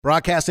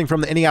Broadcasting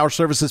from the Any Hour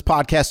Services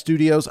podcast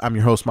studios, I'm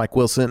your host, Mike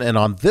Wilson, and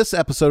on this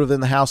episode of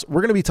In the House,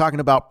 we're going to be talking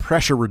about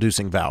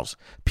pressure-reducing valves,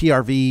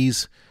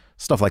 PRVs,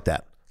 stuff like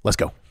that. Let's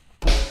go.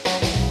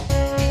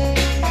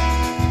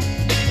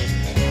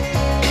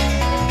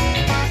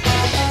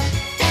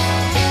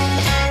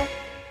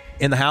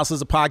 In the House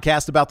is a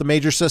podcast about the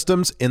major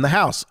systems in the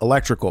house: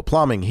 electrical,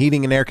 plumbing,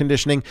 heating, and air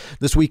conditioning.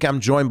 This week, I'm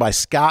joined by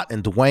Scott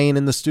and Dwayne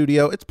in the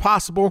studio. It's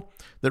possible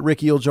that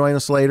Ricky will join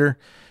us later.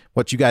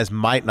 What you guys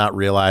might not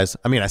realize,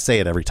 I mean, I say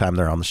it every time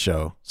they're on the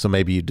show, so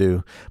maybe you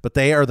do, but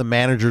they are the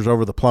managers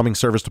over the plumbing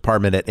service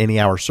department at Any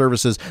Hour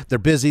Services. They're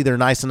busy. They're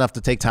nice enough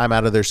to take time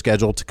out of their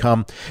schedule to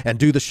come and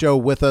do the show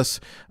with us.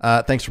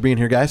 Thanks for being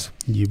here, guys.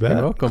 You bet.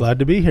 You're welcome. Glad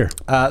to be here.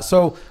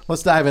 So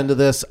let's dive into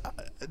this.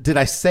 Did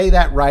I say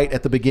that right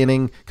at the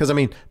beginning? Because, I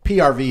mean,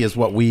 PRV is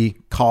what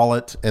we call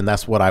it, and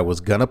that's what I was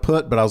going to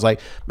put, but I was like,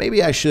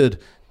 maybe I should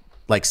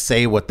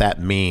say what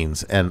that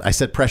means. And I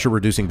said pressure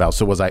reducing valve.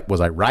 So was I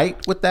right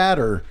with that,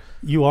 or?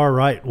 You are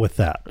right with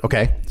that.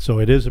 Okay. So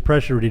it is a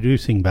pressure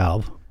reducing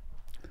valve.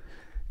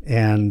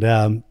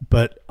 And,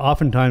 but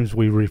oftentimes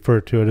we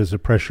refer to it as a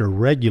pressure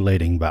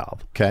regulating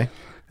valve. Okay.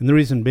 And the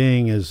reason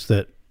being is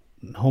that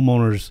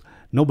homeowners,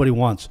 nobody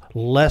wants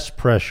less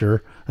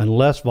pressure and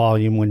less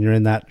volume when you're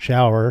in that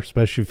shower,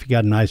 especially if you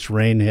got a nice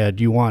rain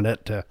head. You want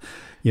it to,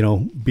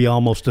 be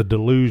almost a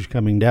deluge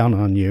coming down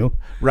on you.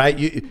 Right.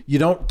 You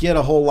don't get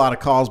a whole lot of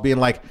calls being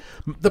like,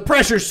 the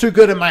pressure's too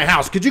good in my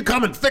house. Could you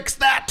come and fix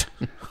that?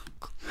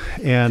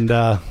 And,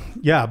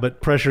 but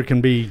pressure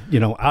can be,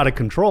 out of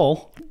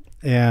control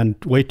and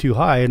way too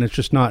high. And it's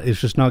just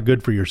not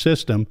good for your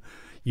system.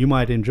 You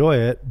might enjoy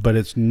it, but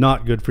it's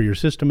not good for your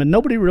system. And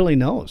nobody really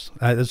knows.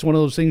 It's one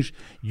of those things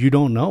you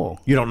don't know.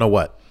 You don't know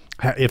what?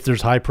 If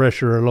there's high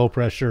pressure or low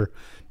pressure,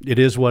 it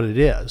is what it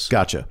is.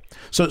 Gotcha.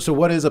 So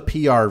what is a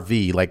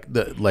PRV? Like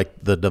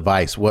the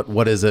device?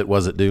 What is it? What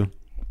does it do?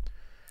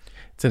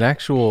 It's an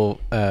actual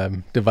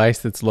device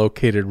that's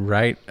located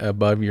right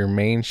above your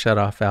main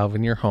shutoff valve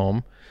in your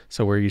home.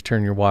 So where you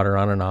turn your water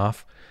on and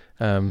off.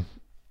 I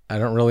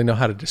don't really know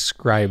how to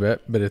describe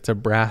it, but it's a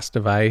brass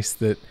device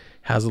that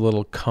has a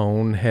little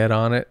cone head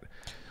on it.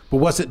 But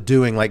what's it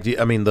doing?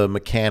 The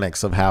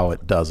mechanics of how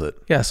it does it.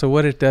 Yeah. So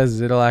what it does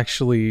is it'll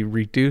actually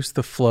reduce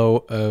the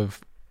flow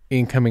of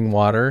incoming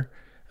water,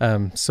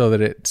 so that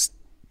it's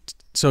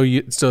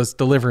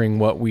delivering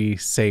what we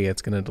say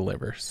it's going to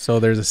deliver. So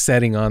there's a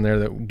setting on there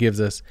that gives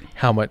us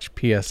how much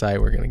PSI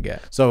we're going to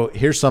get. So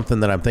here's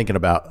something that I'm thinking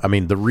about. I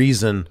mean, the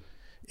reason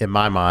in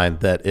my mind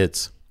that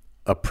it's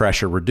a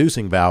pressure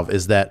reducing valve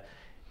is that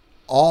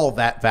all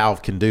that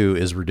valve can do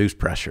is reduce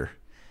pressure.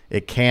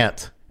 It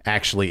can't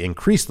actually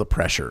increase the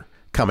pressure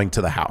coming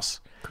to the house.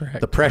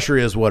 Correct. The pressure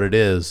is what it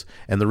is,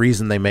 and the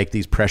reason they make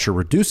these pressure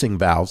reducing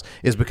valves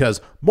is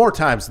because more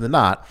times than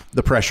not,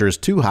 the pressure is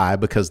too high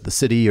because the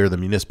city or the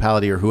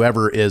municipality or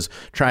whoever is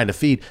trying to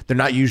feed, they're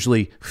not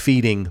usually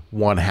feeding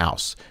one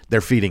house.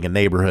 They're feeding a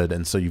neighborhood,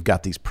 and so you've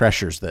got these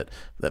pressures that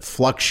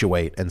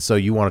fluctuate, and so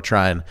you want to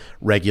try and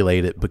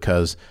regulate it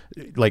because,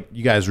 like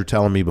you guys were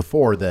telling me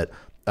before, that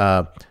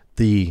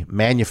the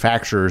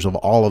manufacturers of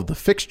all of the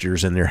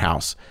fixtures in their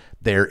house,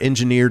 they're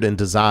engineered and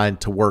designed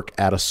to work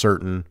at a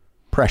certain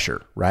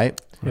pressure, right?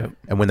 Yep.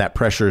 And when that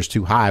pressure is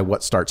too high,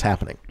 what starts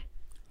happening?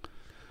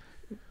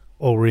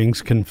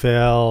 O-rings can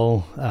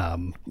fail,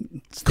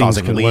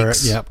 causing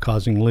leaks.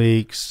 Causing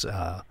leaks.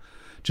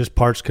 Just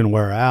parts can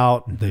wear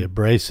out. They're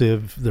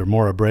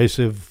more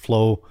abrasive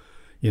flow.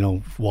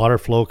 Water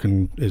flow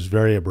is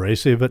very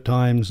abrasive at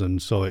times,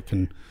 and so it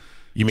can.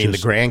 You mean the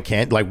Grand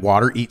Canyon? Like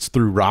water eats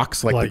through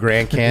rocks, like the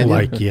Grand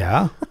Canyon?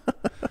 Yeah.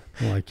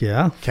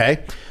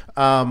 Okay.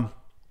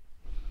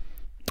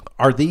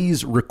 Are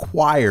these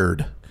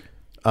required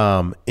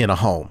in a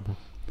home?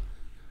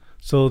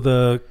 So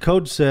the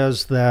code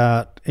says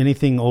that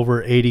anything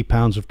over 80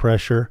 pounds of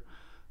pressure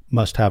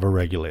must have a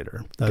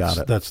regulator. Got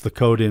it. That's the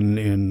code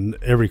in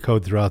every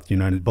code throughout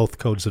both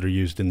codes that are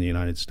used in the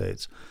United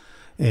States.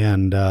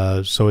 And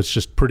so it's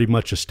just pretty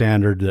much a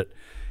standard that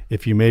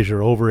if you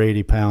measure over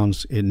 80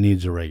 pounds, it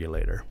needs a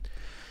regulator.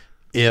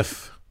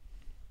 If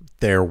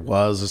there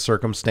was a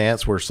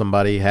circumstance where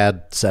somebody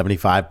had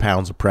 75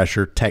 pounds of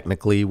pressure,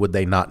 technically, would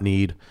they not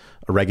need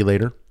a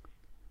regulator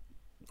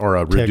or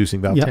a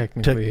reducing valve? Yeah,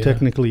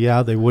 technically,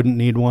 yeah, they wouldn't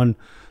need one.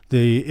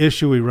 The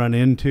issue we run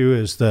into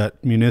is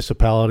that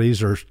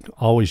municipalities are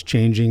always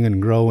changing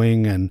and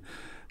growing, and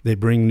they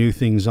bring new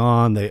things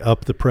on. They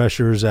up the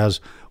pressures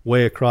as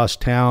way across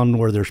town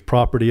where there's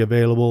property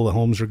available, the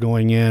homes are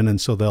going in,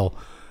 and so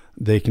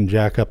they can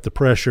jack up the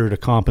pressure to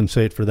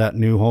compensate for that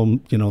new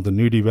home, the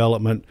new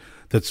development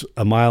that's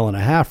a mile and a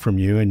half from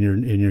you in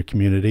your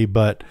community,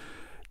 but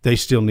they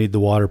still need the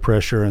water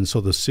pressure, and so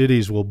the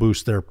cities will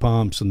boost their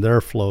pumps and their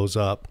flows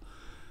up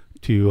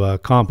to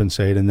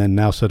compensate, and then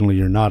now suddenly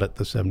you're not at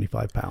the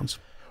 75 pounds.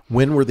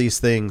 When were these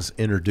things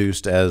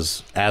introduced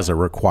as a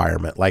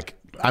requirement?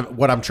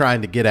 What I'm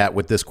trying to get at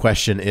with this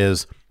question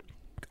is,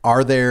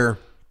 are there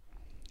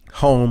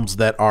homes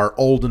that are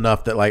old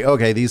enough that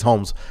okay, these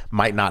homes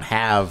might not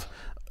have,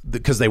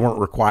 because they weren't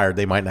required,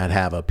 they might not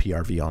have a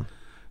PRV on?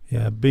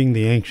 Yeah, being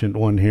the ancient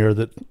one here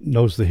that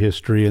knows the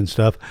history and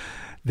stuff.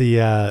 Did they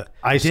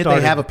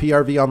have a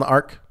PRV on the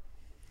Ark?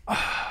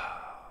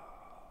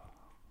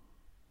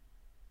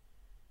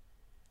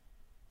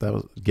 That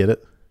was get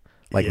it?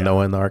 Like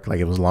Noah in the Ark, like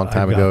it was a long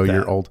time ago. That.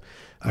 You're old.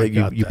 Like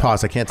you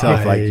paused. I can't tell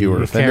if like you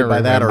were offended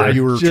by that or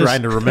you were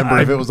trying to remember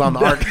if it was on the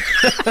Ark.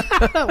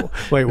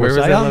 Wait, was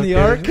I on the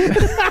Ark?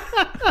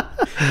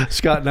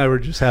 Scott and I were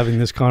just having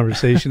this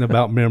conversation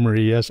about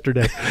memory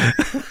yesterday.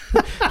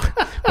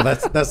 Well,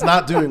 that's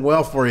not doing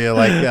well for you.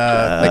 Like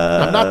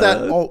I'm not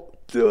that old.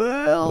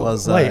 Well,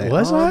 was I?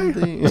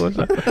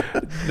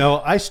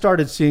 No, I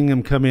started seeing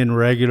him come in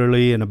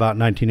regularly in about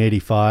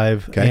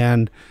 1985,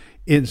 and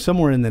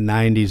somewhere in the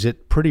 90s,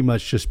 it pretty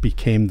much just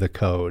became the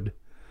code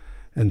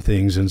and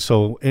things. And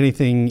so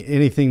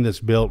anything that's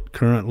built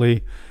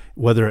currently,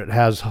 whether it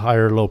has high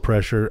or low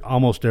pressure,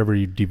 almost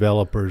every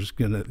developer's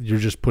you're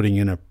just putting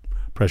in a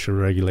pressure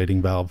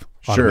regulating valve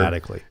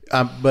automatically.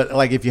 Sure. But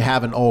like if you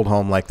have an old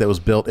home like that was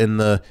built in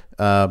the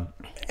 80s,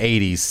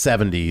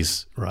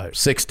 70s, right,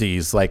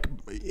 60s, like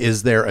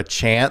is there a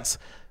chance?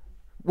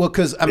 Well,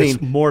 because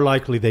it's more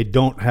likely they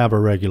don't have a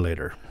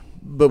regulator.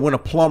 But when a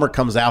plumber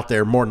comes out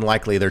there, more than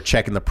likely they're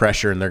checking the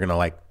pressure and they're going to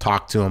like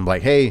talk to him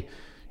like, hey,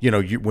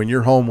 when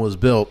your home was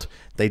built,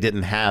 they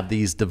didn't have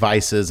these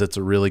devices. It's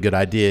a really good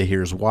idea.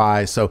 Here's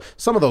why. So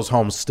some of those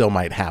homes still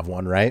might have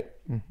one, right?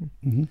 Mm-hmm.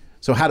 Mm-hmm.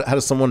 So how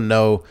does someone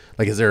know,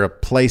 like, is there a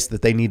place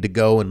that they need to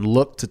go and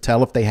look to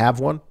tell if they have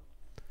one?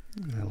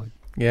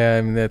 Yeah,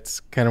 I mean, that's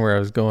kind of where I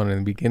was going in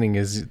the beginning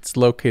is it's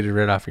located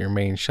right off your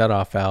main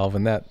shutoff valve.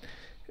 And that,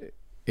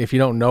 if you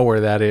don't know where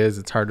that is,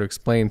 it's hard to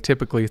explain.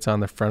 Typically, it's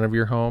on the front of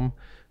your home.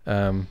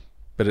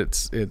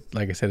 But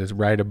like I said, it's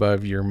right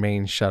above your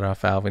main shutoff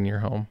valve in your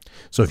home.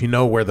 So if you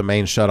know where the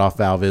main shutoff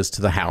valve is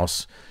to the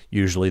house,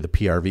 usually the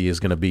PRV is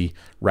going to be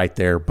right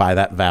there by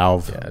that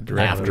valve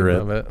after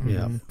it.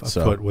 Yeah,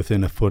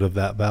 within a foot of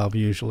that valve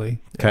usually.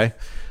 Okay.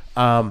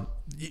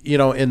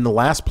 In the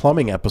last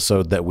plumbing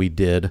episode that we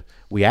did,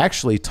 we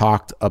actually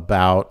talked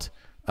about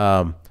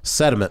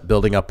sediment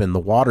building up in the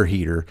water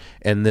heater,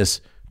 and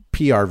this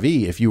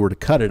PRV, if you were to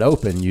cut it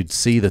open, you'd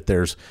see that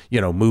there's,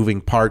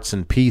 moving parts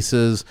and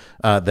pieces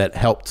that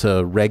help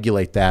to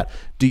regulate that.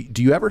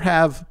 Do you ever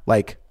have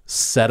like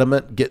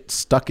sediment get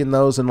stuck in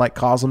those and like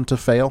cause them to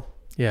fail?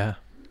 Yeah.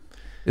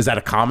 Is that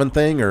a common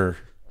thing or?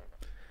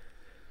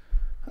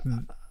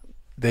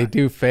 They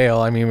do fail.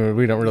 I mean,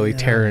 we don't really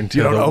tear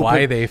into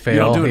why they fail. You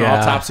don't do an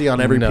autopsy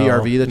on every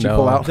PRV that you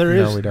pull out?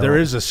 There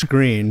is a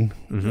screen.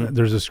 Mm-hmm.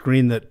 There's a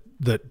screen that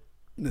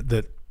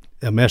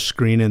a mesh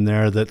screen in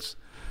there that's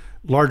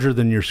larger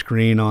than your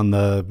screen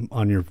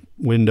on your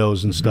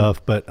windows and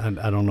stuff, but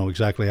I don't know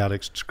exactly how to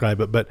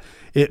describe it, but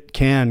it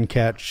can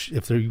catch,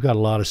 if you've got a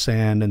lot of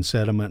sand and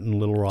sediment and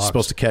little rocks. It's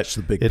supposed to catch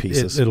the big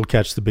pieces. It'll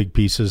catch the big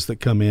pieces that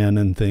come in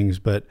and things,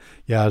 but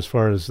yeah, as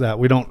far as that,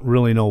 we don't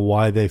really know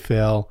why they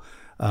fail.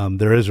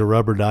 There is a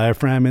rubber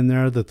diaphragm in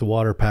there that the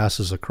water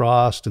passes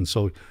across, and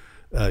so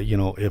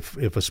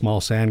if a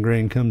small sand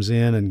grain comes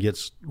in and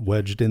gets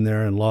wedged in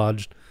there and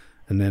lodged,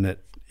 and then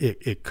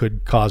it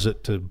could cause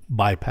it to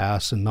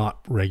bypass and not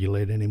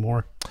regulate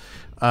anymore.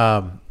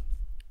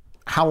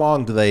 How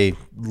long do they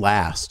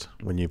last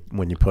when you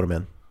put them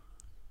in?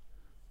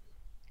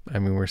 I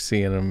mean, we're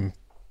seeing them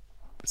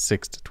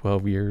 6 to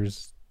 12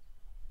 years,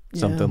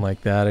 something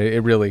like that.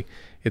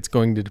 It's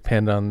going to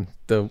depend on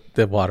the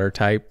water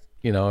type.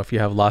 If you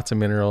have lots of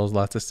minerals,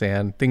 lots of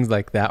sand, things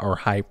like that, or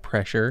high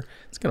pressure,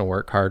 it's going to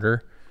work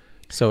harder.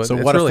 So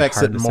what really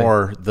affects it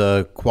more,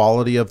 the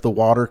quality of the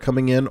water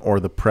coming in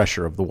or the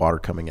pressure of the water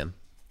coming in?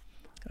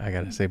 I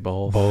got to say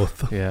both.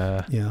 Both.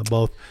 Yeah. Yeah,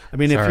 both. I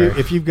mean,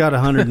 if you've got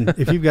 100,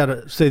 if you've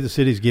got say the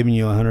city's giving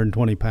you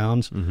 120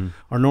 pounds,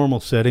 our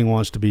normal setting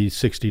wants to be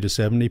 60 to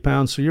 70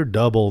 pounds, so you're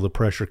double the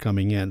pressure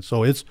coming in.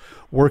 So it's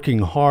working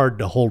hard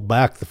to hold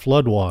back the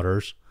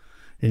floodwaters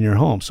in your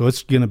home. So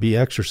it's going to be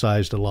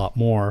exercised a lot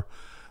more.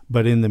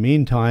 But in the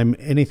meantime,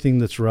 anything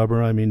that's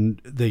rubber, I mean,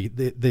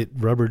 the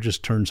rubber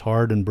just turns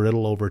hard and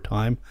brittle over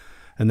time,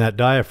 and that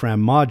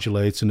diaphragm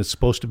modulates, and it's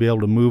supposed to be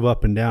able to move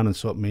up and down, and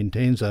so it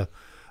maintains a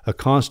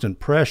constant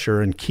pressure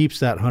and keeps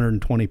that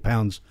 120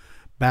 pounds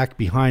back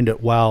behind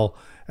it, while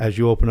as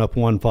you open up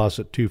one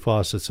faucet, two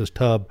faucets, this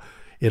tub,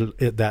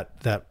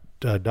 that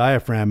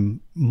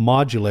diaphragm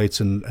modulates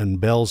and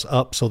bells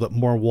up so that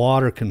more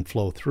water can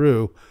flow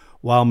through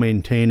while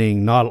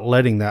maintaining, not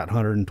letting that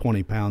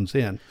 120 pounds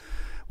in.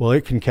 Well,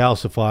 it can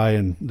calcify,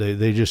 and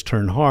they just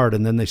turn hard,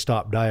 and then they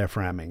stop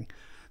diaphragming.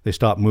 They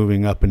stop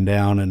moving up and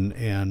down,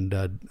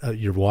 and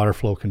your water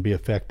flow can be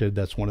affected.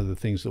 That's one of the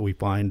things that we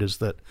find is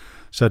that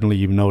suddenly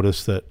you've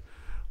noticed that,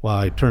 well,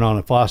 I turn on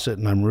a faucet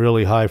and I'm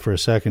really high for a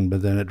second,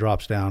 but then it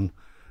drops down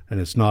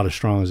and it's not as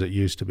strong as it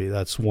used to be.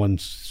 That's one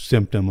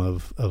symptom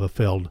of a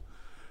failed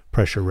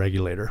pressure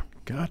regulator.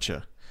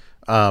 Gotcha.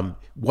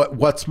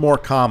 What's more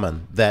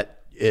common,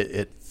 that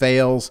it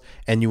fails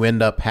and you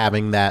end up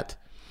having that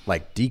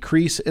like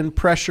decrease in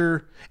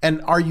pressure?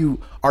 And are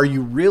you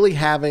really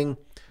having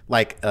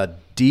like a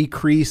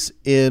decrease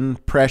in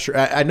pressure?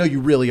 I know you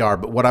really are,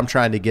 but what I'm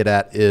trying to get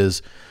at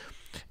is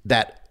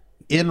that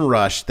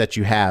inrush that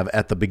you have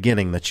at the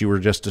beginning that you were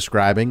just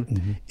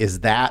describing,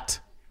 is that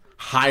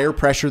higher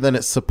pressure than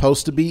it's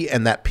supposed to be,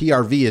 and that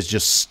PRV is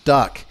just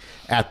stuck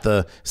at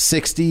the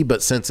 60,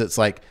 but since it's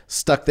like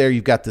stuck there,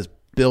 you've got this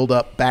build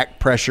up back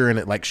pressure and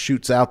it like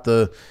shoots out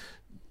the,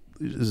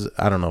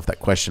 I don't know if that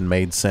question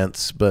made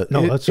sense, but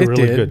No, that's a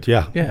really good,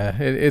 yeah.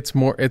 It's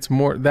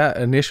more that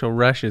initial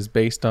rush is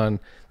based on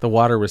the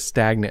water was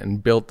stagnant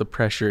and built the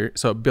pressure,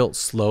 so it built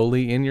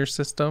slowly in your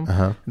system.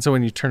 And so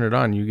when you turn it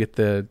on, you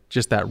get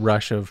just that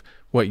rush of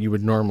what you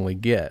would normally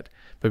get.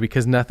 But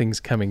because nothing's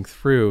coming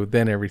through,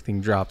 then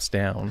everything drops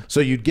down. So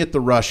you'd get the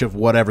rush of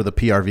whatever the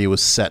PRV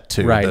was set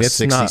to, right, the it's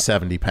 60, not,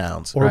 70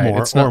 pounds. Or right,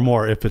 more, it's not, or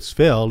more. If it's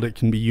filled, it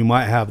can be, you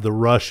might have the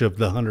rush of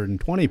the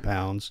 120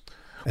 pounds,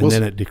 and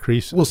then it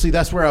decreases. Well, see,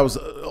 that's where I was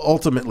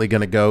ultimately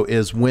going to go,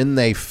 is when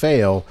they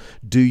fail,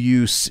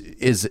 do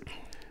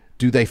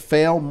they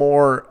fail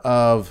more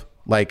of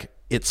like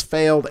it's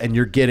failed and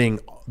you're getting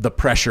the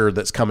pressure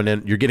that's coming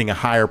in, you're getting a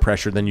higher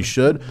pressure than you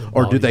should,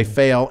 or do they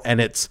fail and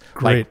it's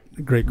Great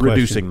reducing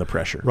question. the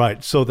pressure?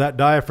 Right. So that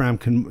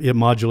diaphragm it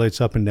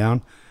modulates up and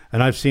down,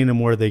 and I've seen them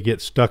where they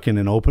get stuck in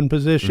an open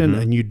position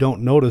and you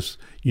don't notice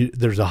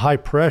there's a high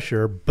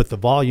pressure, but the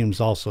volume's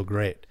also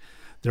great.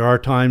 There are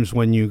times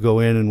when you go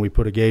in and we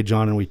put a gauge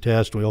on and we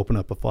test, we open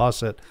up a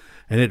faucet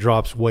and it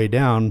drops way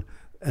down,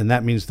 and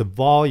that means the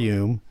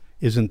volume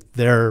isn't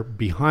there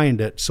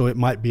behind it, so it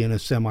might be in a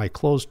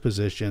semi-closed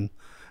position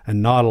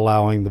and not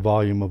allowing the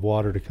volume of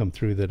water to come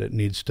through that it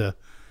needs to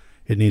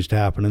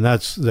happen. And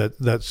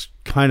that's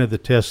kind of the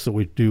test that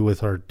we do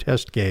with our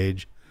test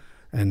gauge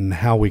and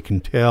how we can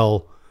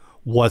tell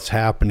what's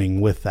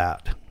happening with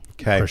that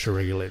pressure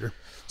regulator.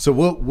 So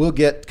we'll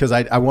get, because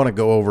I want to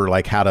go over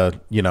like how to,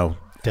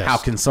 Test. how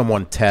can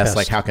someone test,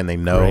 like how can they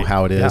know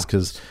how it is?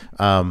 Because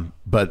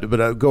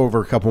but I'll go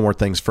over a couple more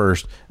things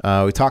first.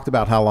 We talked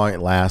about how long it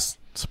lasts.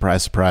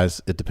 Surprise,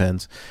 surprise, it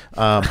depends.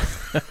 But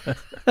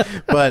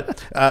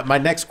my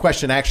next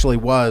question actually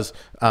was,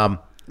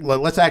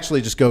 let's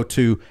actually just go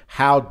to,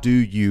 how do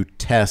you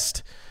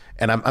test?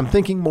 And I'm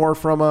thinking more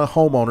from a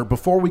homeowner.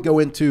 Before we go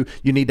into,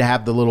 you need to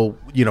have the little,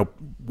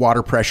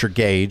 water pressure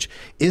gauge.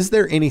 Is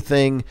there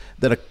anything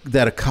that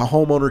a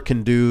homeowner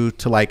can do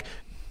to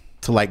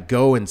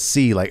go and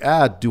see,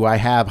 do I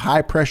have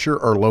high pressure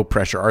or low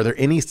pressure? Are there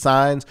any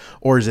signs,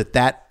 or is it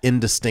that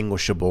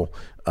indistinguishable?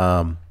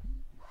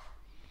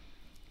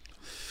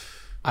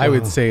 I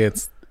would say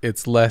it's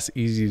less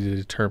easy to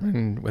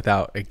determine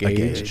without a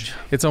gauge.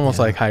 It's almost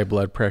like high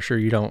blood pressure.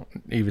 You don't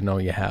even know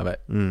you have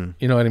it. You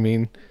know what I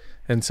mean?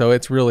 And so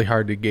it's really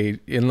hard to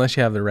gauge unless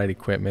you have the right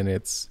equipment.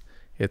 It's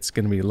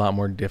going to be a lot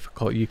more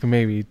difficult. You can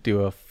maybe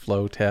do a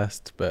flow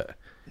test, but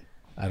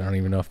I don't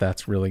even know if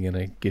that's really going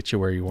to get you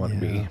where you want to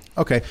be.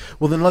 Okay.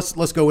 Well, then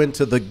let's go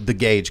into the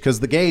gauge,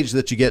 because the gauge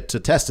that you get to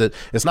test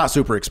it's not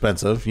super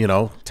expensive,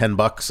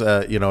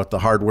 $10, at the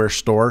hardware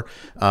store.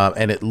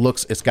 And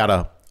it's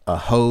got a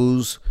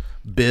hose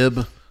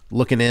bib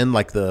looking in,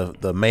 like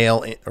the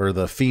male or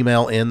the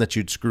female end that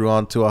you'd screw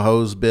onto a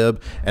hose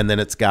bib. And then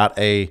it's got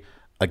a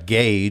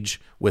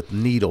gauge with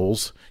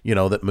needles,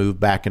 that move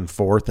back and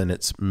forth, and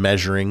it's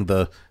measuring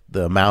the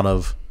amount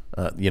of,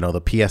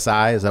 the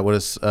PSI. Is that what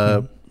it's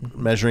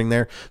measuring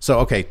there? So,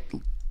 okay,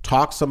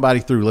 talk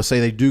somebody through. Let's say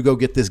they do go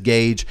get this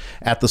gauge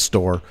at the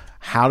store.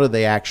 How do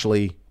they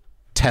actually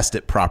test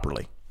it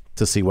properly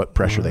to see what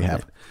pressure they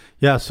have?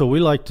 Yeah, so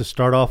we like to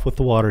start off with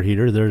the water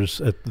heater.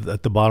 There's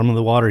at the bottom of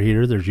the water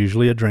heater, there's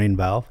usually a drain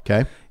valve.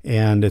 Okay.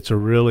 And it's a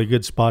really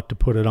good spot to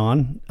put it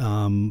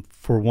on.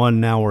 For one,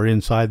 now we're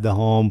inside the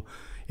home.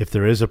 If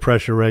there is a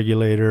pressure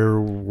regulator,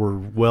 we're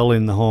well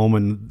in the home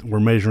and we're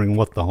measuring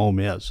what the home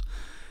is.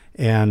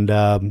 And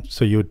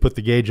so you would put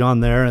the gauge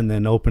on there and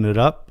then open it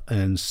up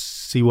and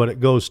see what it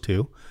goes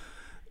to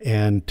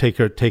and take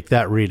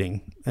that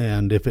reading.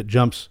 And if it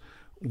jumps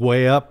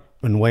way up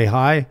and way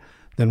high,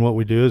 then what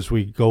we do is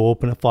we go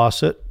open a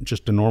faucet,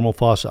 just a normal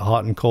faucet,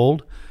 hot and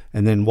cold,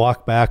 and then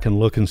walk back and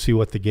look and see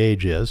what the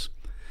gauge is.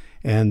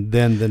 And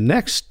then the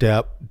next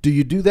step. Do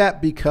you do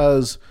that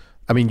because,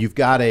 you've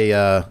got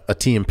a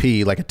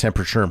TMP, like a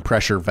temperature and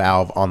pressure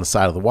valve on the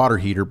side of the water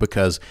heater,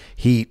 because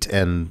heat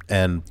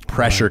and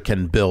pressure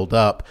can build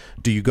up.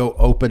 Do you go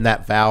open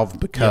that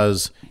valve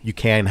because you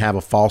can have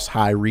a false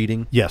high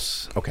reading?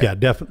 Yes. Okay. Yeah,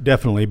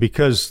 definitely,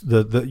 because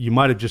you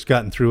might have just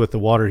gotten through with the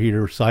water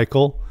heater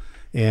cycle,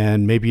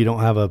 and maybe you don't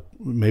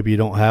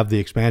have the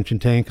expansion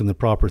tank and the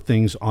proper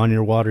things on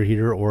your water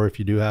heater, or if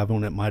you do have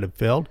one, it might have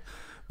failed.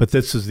 But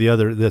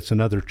that's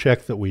another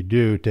check that we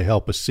do to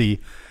help us see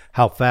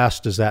how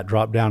fast does that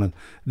drop down. And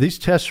these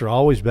tests are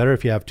always better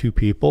if you have two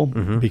people,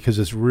 because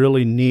it's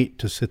really neat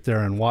to sit there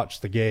and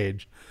watch the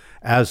gauge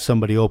as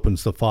somebody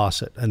opens the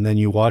faucet, and then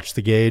you watch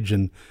the gauge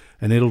and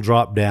it'll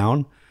drop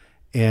down.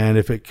 And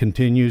if it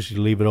continues,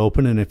 you leave it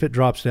open, and if it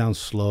drops down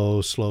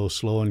slow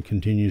and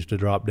continues to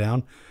drop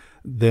down,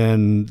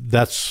 then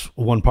that's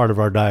one part of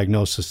our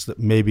diagnosis that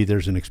maybe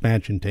there's an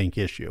expansion tank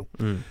issue.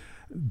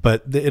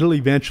 But it'll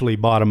eventually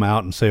bottom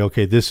out and say,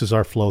 okay, this is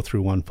our flow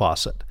through one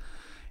faucet.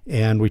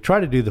 And we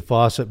try to do the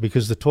faucet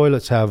because the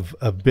toilets have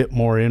a bit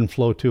more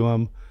inflow to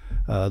them.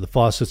 The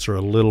faucets are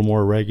a little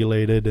more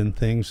regulated and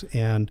things.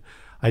 And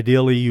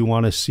ideally, you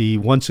want to see,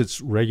 once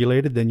it's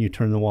regulated, then you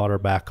turn the water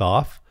back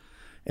off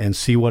and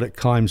see what it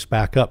climbs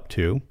back up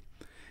to.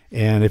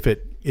 And if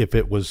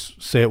it was,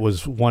 say it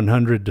was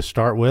 100 to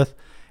start with,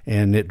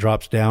 and it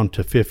drops down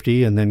to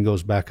 50 and then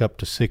goes back up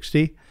to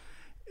 60,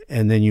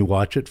 and then you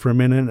watch it for a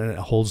minute and it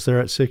holds there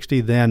at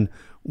 60, then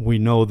we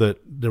know that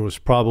there was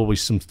probably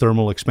some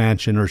thermal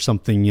expansion or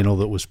something,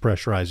 that was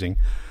pressurizing.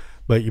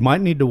 But you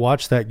might need to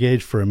watch that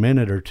gauge for a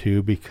minute or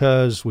two,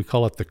 because we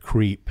call it the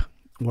creep,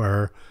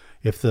 where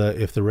if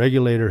the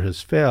regulator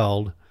has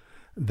failed,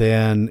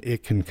 then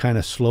it can kind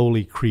of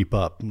slowly creep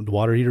up. The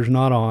water heater's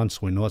not on, so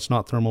we know it's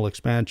not thermal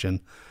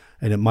expansion,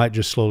 and it might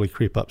just slowly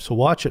creep up. So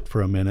watch it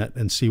for a minute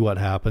and see what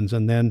happens,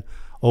 and then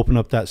open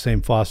up that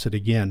same faucet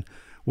again.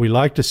 We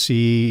like to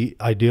see,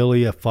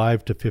 ideally, a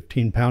 5 to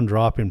 15 pound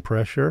drop in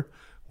pressure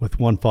with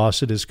one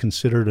faucet is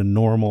considered a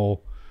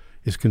normal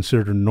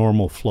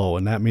flow.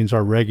 And that means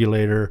our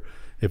regulator,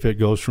 if it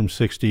goes from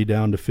 60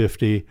 down to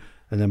 50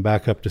 and then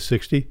back up to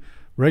 60,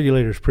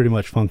 regulator is pretty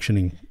much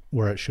functioning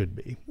where it should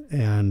be.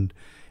 And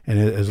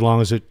as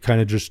long as it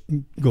kind of just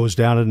goes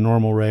down at a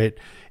normal rate,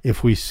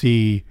 if we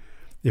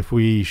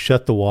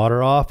shut the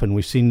water off and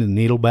we see the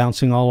needle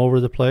bouncing all over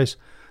the place,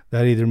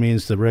 that either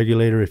means the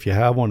regulator, if you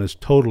have one, is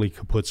totally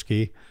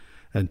Kaputski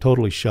and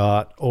totally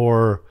shot,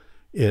 or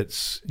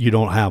you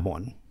don't have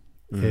one.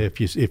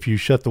 If you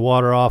shut the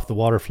water off, the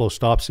water flow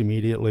stops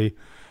immediately,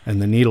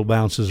 and the needle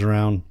bounces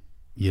around,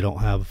 you don't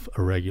have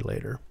a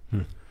regulator.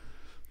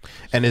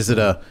 And is it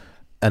a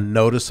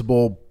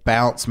noticeable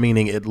bounce,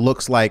 meaning it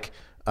looks like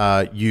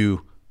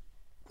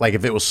like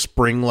if it was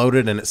spring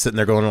loaded and it's sitting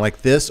there going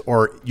like this,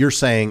 or you're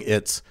saying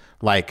it's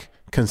like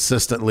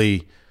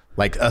consistently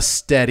like a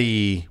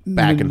steady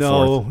back and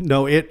forth?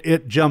 No,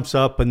 it jumps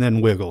up and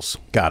then wiggles.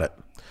 Got it.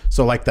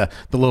 So like the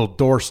little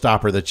door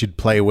stopper that you'd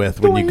play with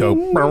when you go.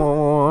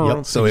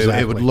 Yep, so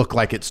exactly. it would look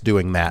like it's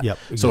doing that. Yep,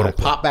 So it'll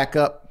exactly. pop back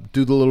up,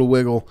 do the little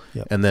wiggle,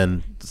 Yep. and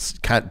then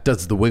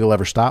does the wiggle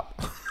ever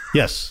stop?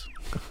 Yes,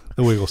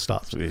 the wiggle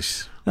stops.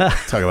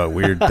 Talk about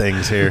weird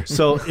things here.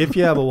 So if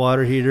you have a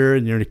water heater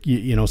and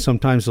you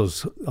sometimes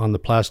those on the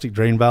plastic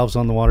drain valves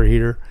on the water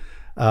heater,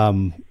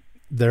 if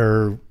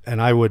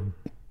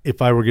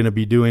I were going to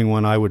be doing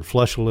one, I would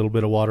flush a little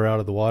bit of water out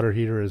of the water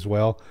heater as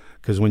well,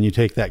 because when you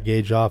take that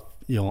gauge off,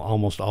 you'll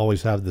almost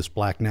always have this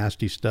black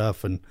nasty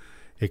stuff, and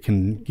it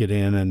can get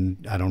in,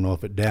 and I don't know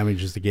if it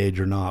damages the gauge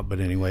or not, but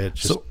anyway,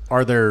 it's just. So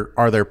are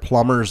there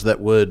plumbers that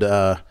would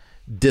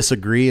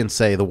disagree and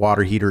say the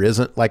water heater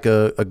isn't like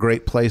a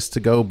great place to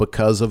go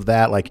because of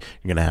that? Like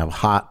you're gonna have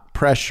hot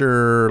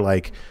pressure,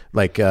 like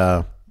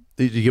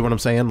you get what I'm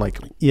saying? Like,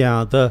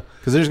 yeah, because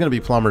there's gonna be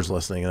plumbers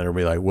listening and they'll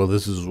be like, well,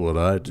 this is what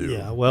I do.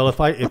 Yeah, well,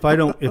 if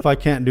I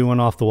can't do one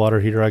off the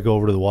water heater, I go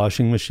over to the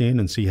washing machine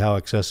and see how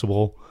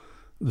accessible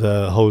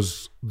the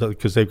hose,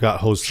 because they've got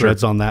hose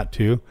threads on that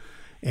too,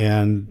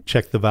 and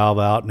check the valve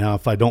out. Now,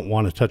 if I don't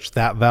want to touch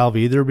that valve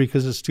either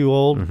because it's too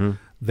old,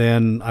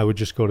 then I would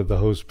just go to the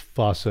hose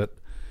faucet,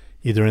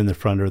 either in the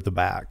front or the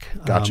back.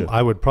 Gotcha.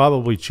 I would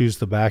probably choose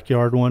the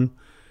backyard one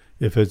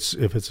if it's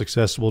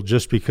accessible,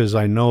 just because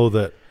I know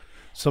that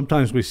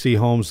sometimes we see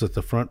homes that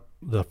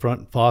the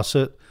front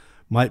faucet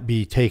might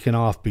be taken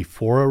off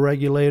before a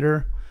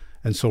regulator,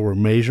 and so we're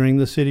measuring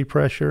the city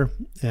pressure,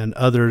 and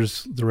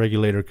others, the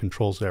regulator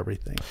controls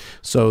everything.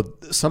 So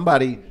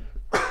somebody,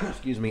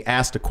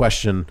 asked a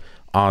question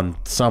on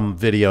some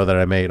video that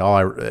I made.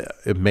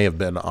 It may have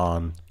been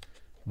on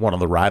one of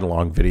the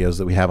ride-along videos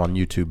that we have on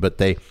YouTube, but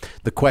the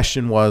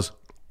question was,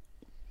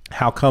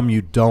 how come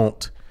you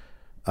don't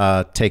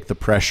take the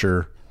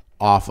pressure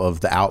off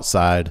of the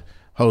outside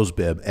hose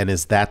bib? And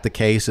is that the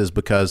case, is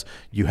because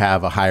you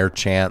have a higher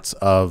chance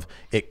of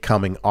it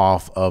coming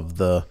off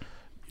of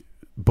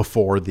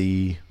before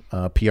the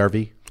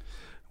PRV?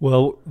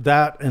 Well,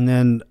 that, and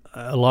then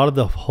a lot of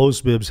the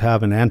hose bibs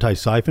have an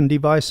anti-siphon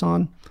device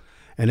on,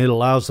 and it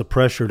allows the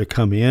pressure to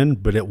come in,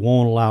 but it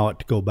won't allow it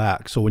to go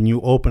back. So when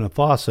you open a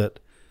faucet,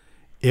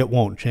 it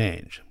won't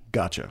change.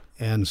 Gotcha.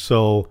 And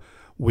so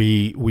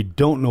we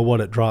don't know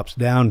what it drops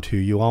down to.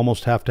 You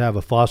almost have to have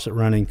a faucet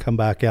running, come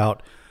back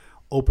out,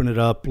 open it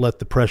up, let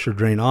the pressure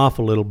drain off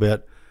a little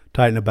bit,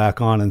 tighten it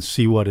back on, and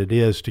see what it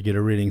is to get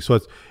a reading. So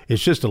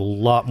it's just a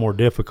lot more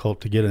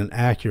difficult to get an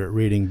accurate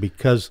reading,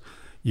 because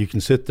you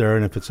can sit there,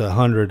 and if it's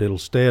 100, it'll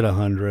stay at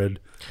 100,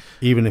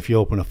 even if you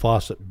open a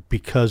faucet,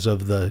 because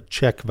of the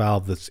check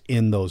valve that's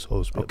in those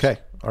hose bibs. Okay.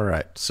 All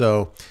right.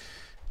 So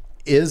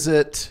is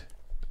it,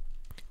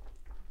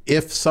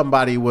 if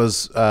somebody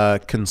was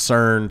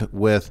concerned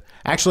with,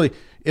 actually,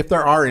 if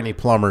there are any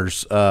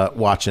plumbers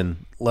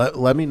watching,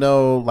 let me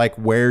know like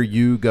where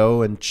you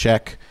go and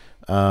check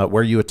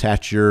where you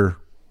attach your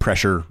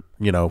pressure,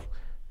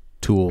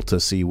 tool to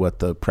see what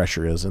the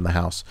pressure is in the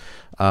house.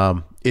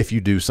 If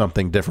you do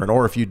something different,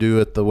 or if you do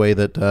it the way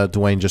that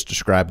Dwayne just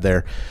described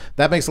there.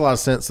 That makes a lot of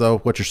sense, though,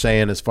 what you're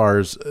saying, as far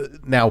as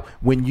now,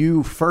 when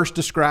you first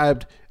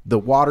described the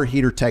water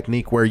heater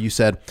technique, where you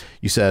said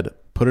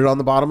put it on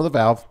the bottom of the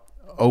valve,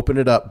 open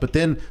it up. But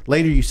then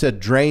later you said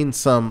drain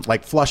some,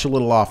 like flush a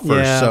little off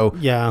first.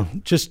 Yeah,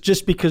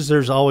 just because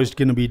there's always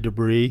going to be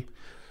debris.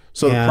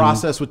 So the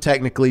process would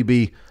technically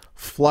be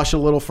flush a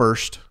little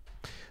first,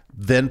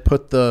 then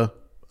put the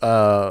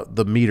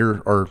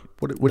meter, or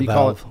what do you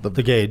call it?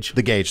 The gauge.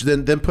 The gauge.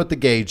 Then put the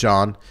gauge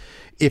on.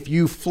 If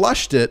you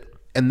flushed it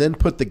and then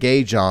put the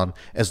gauge on,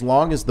 as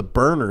long as the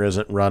burner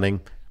isn't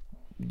running,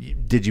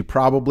 did you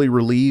probably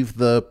relieve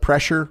the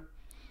pressure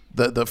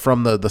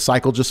from the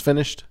cycle just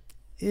finished?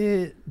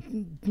 I'm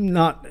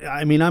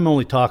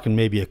only talking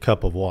maybe a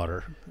cup of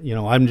water.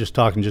 I'm just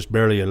talking just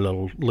barely a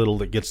little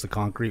that gets the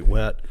concrete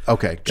wet.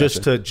 Okay.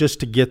 Gotcha. Just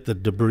to get the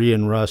debris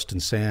and rust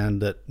and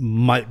sand that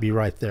might be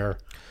right there.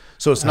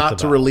 So it's not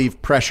to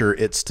relieve pressure,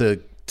 it's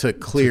to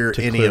clear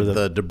any of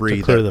the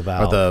debris, clear the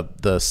valve, or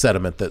the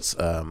sediment that's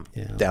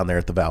down there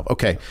at the valve.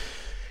 Okay.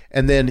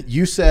 And then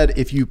you said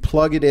if you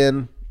plug it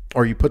in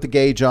or you put the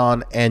gauge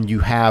on and you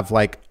have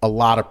like a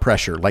lot of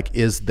pressure, like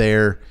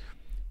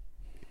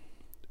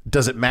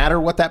does it matter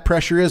what that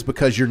pressure is,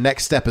 because your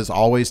next step is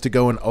always to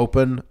go and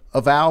open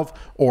a valve?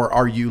 Or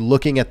are you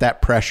looking at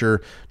that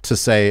pressure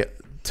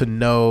to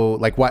know,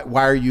 like,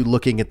 why are you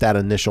looking at that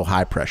initial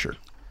high pressure?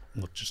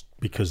 Well, just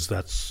because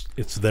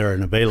it's there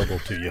and available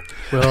to you.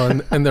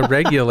 Well, and the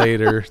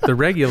regulator,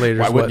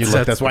 why wouldn't you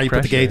look? That's why you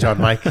put the gauge on,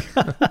 Mike.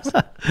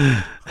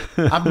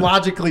 I'm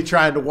logically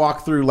trying to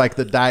walk through like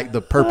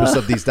the purpose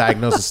of these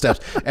diagnosis steps.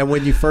 And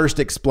when you first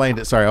explained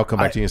it, sorry, I'll come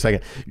back to you in a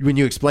second. When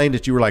you explained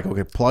it, you were like,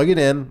 okay, plug it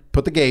in,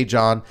 put the gauge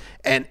on,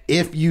 and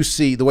if you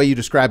see, the way you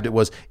described it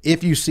was,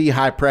 if you see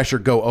high pressure,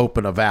 go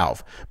open a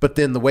valve. But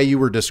then the way you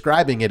were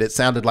describing it, it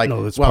sounded like,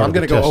 well, I'm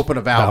going to go open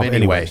a valve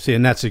anyway. See,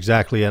 and that's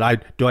exactly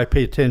it. Do I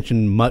pay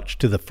attention much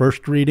to the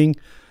first reading?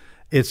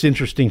 It's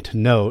interesting to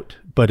note,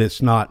 but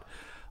it's not.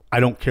 I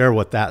don't care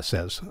what that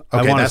says.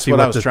 Okay, that's what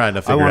I was trying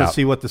to figure out. I want to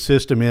see what the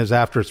system is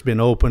after it's been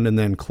opened and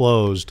then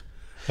closed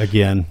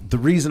again. The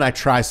reason I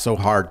try so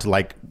hard to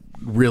like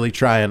really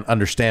try and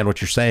understand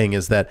what you're saying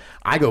is that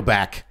I go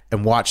back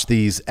and watch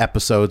these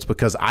episodes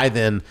because I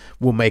then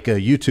will make a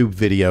YouTube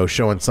video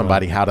showing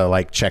somebody how to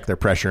like check their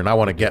pressure. And I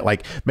want to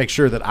make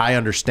sure that I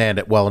understand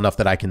it well enough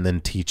that I can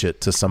then teach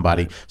it to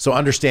somebody. So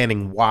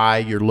understanding why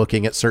you're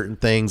looking at certain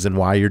things and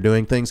why you're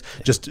doing things,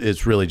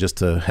 it's really just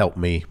to help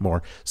me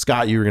more.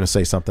 Scott, you were going to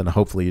say something.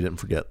 Hopefully you didn't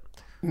forget.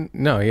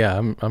 No, yeah,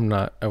 I'm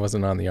not, I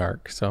wasn't on the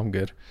ark, so I'm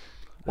good.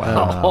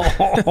 Wow.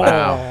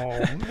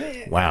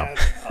 Wow.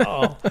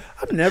 Oh,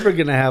 I'm never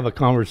going to have a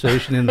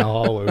conversation in the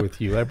hallway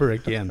with you ever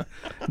again,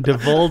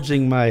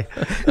 divulging my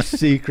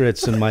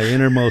secrets and my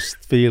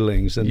innermost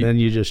feelings, and then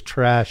you just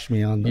trash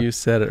me on the... You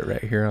said it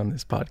right here on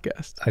this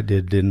podcast. I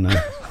did, didn't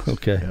I?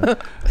 Okay.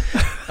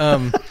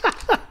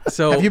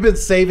 So have you been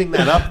saving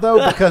that up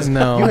though? Because you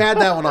had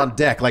that one on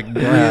deck, like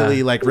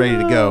really like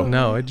ready to go.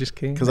 No, it just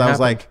came. Because I was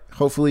like,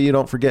 hopefully you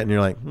don't forget, and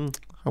you're like,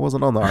 I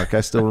wasn't on the ark.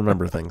 I still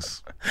remember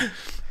things.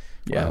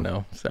 Yeah,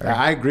 no, sorry.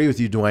 I agree with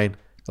you, Dwayne.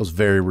 That was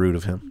very rude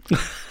of him.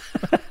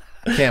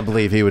 Can't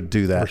believe he would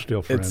do that. We're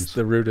still friends. It's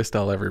the rudest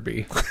I'll ever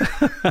be.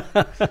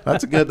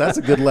 That's a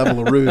good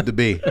level of rude to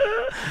be.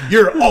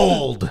 You're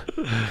old.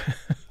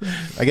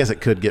 I guess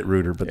it could get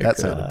ruder, but that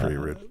sounded pretty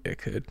rude. It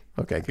could.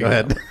 Okay, go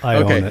ahead. I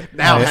own it.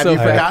 Now, have you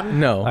forgotten?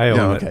 No. I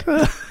own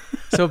it.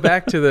 So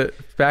back to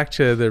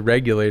the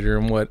regulator,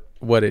 and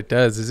what it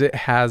does is it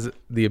has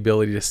the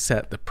ability to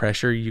set the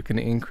pressure. You can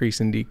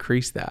increase and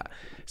decrease that.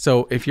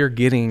 So if you're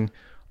getting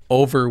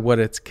over what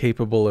it's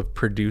capable of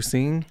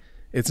producing,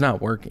 it's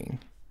not working.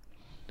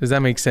 Does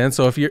that make sense?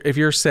 So if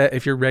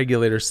your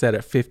regulator's set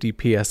at 50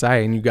 psi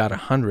and you got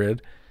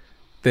 100,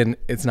 then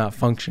it's not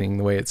functioning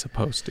the way it's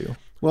supposed to.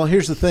 Well,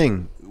 here's the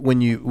thing.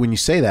 When you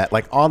say that,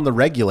 like on the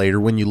regulator,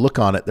 when you look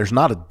on it, there's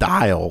not a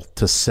dial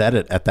to set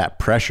it at that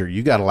pressure.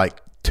 You got to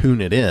like tune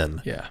it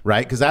in. Yeah.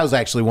 Right? Because that was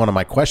actually one of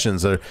my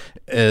questions.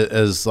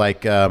 Is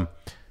like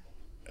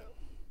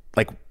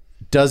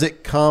does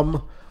it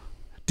come?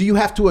 Do you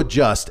have to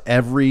adjust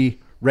every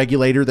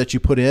regulator that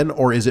you put in,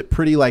 or is it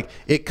pretty like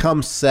it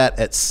comes set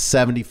at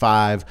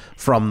 75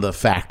 from the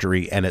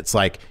factory and it's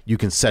like you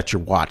can set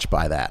your watch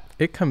by that?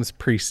 It comes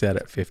preset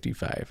at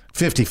 55.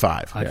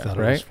 55. I thought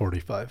it was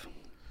 45.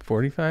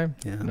 45?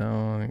 Yeah.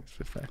 No, I think it's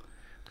 55.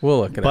 We'll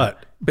look it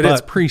up. But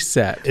it's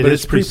preset. But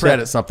it's preset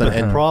at something. But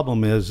the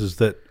problem is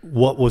that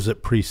what was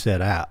it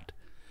preset at?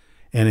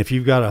 And if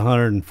you've got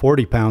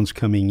 140 pounds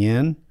coming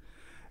in,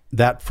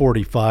 that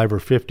 45 or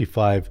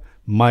 55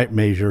 might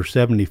measure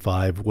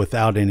 75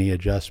 without any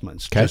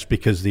adjustments, just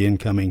because the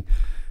incoming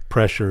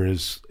pressure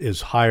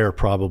is higher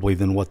probably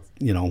than what,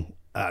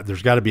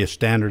 there's got to be a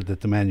standard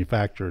that the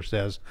manufacturer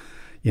says,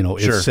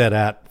 it's set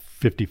at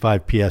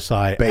 55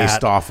 psi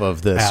based off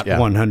of this at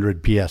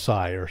 100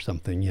 psi or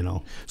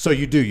something, So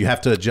you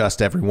have to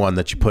adjust every one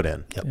that you put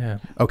in. Yep. Yeah.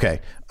 Okay.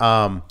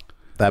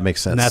 That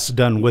makes sense. And that's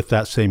done with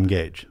that same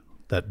gauge.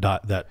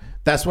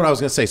 That's what I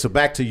was going to say. So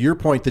back to your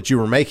point that you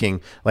were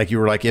making, like you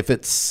were like, if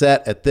it's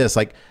set at this,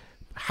 like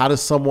how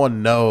does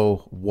someone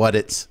know what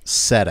it's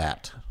set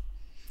at?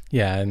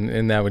 Yeah,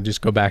 and that would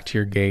just go back to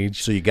your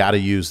gauge. So you got to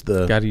use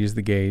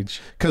the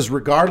gauge. Because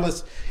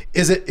regardless,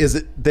 is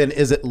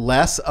it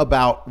less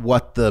about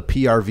what the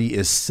PRV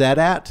is set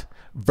at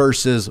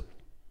versus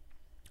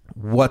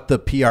what the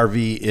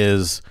PRV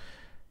is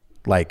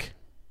like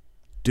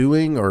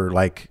doing, or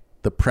like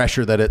the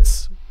pressure that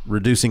it's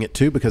reducing it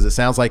to? Because it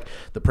sounds like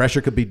the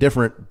pressure could be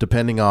different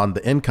depending on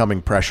the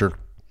incoming pressure.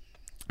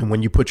 And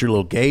when you put your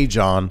little gauge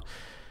on,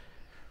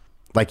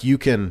 like you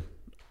can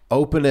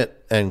open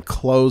it and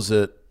close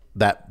it,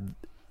 that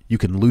you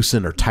can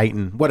loosen or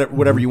tighten,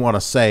 whatever you want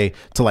to say,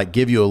 to like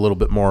give you a little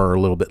bit more or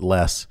a little bit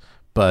less.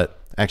 But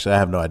actually, I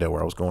have no idea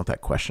where I was going with that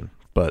question.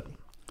 But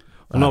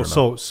no,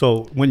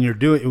 so when you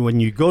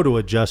go to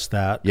adjust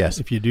that,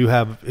 yes, if you do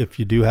have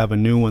a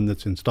new one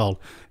that's installed.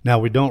 Now,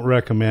 we don't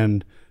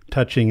recommend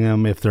touching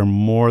them if they're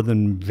more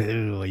than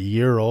a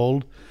year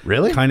old.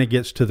 Really? Kind of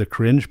gets to the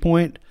cringe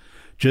point,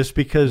 just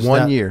because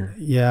 1 year.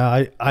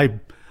 Yeah,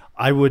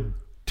 I would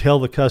tell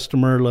the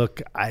customer,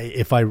 look,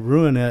 if I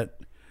ruin it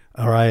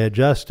or I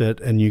adjust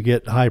it and you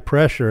get high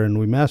pressure and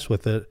we mess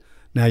with it,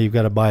 now you've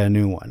got to buy a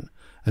new one.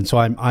 And so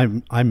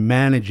I'm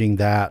managing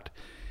that.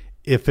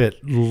 If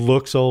it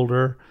looks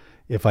older,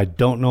 if they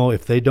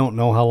don't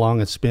know how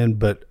long it's been,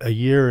 but a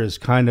year is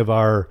kind of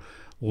our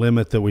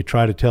limit that we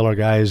try to tell our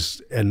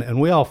guys, and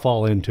we all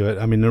fall into it.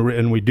 I mean,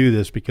 and we do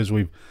this because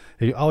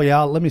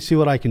let me see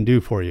what I can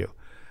do for you.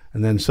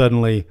 And then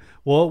suddenly,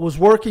 well, it was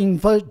working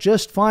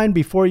just fine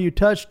before you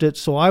touched it,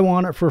 so I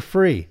want it for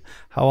free.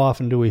 How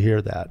often do we hear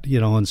that?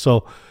 And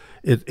so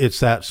it's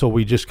that. So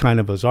we just kind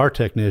of, as our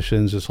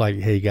technicians, it's like,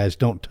 hey, guys,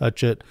 don't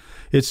touch it.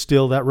 It's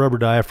still, that rubber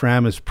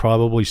diaphragm is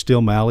probably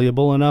still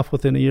malleable enough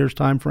within a year's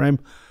time frame.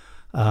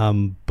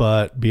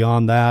 But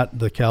beyond that,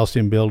 the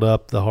calcium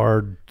buildup, the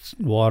hard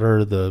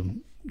water, the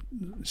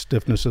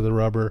stiffness of the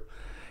rubber,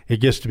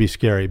 it gets to be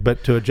scary.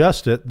 But to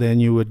adjust it,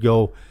 then you would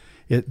go...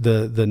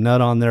 the nut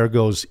on there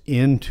goes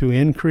in to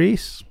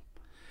increase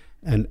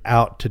and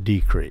out to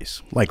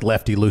decrease. Like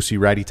lefty loosey,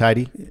 righty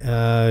tighty?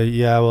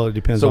 Yeah, well, it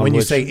depends on So when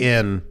you say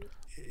in,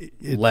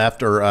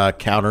 left or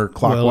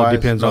counterclockwise? Well, it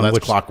depends on that's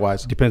which,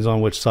 clockwise. Depends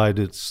on which side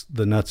it's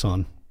the nut's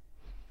on.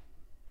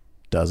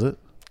 Does it?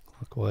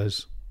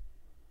 Clockwise.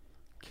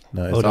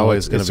 No, it's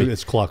always going to be.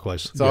 It's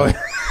clockwise. It's always,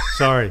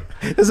 sorry.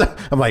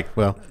 I'm like,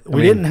 well.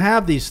 We didn't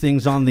have these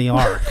things on the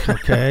ark,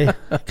 okay?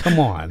 Come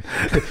on.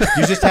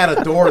 You just had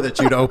a door that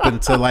you'd open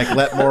to like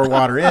let more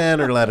water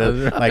in, or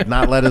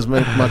not let as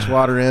much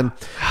water in.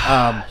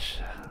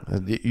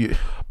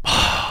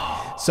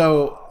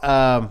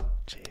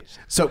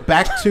 So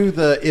back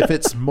to if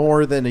it's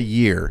more than a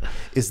year,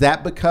 is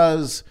that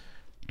because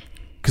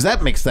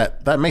that makes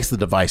the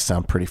device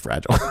sound pretty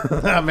fragile.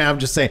 I mean, I'm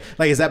just saying,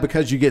 like, is that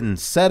because you're getting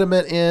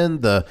sediment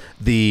in,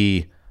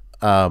 the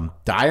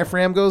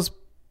diaphragm goes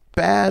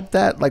bad?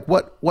 That, like,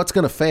 what's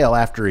going to fail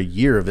after a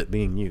year of it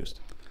being used?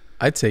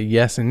 I'd say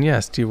yes and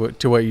yes to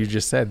what you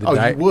just said.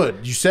 You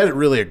would. You said it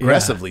really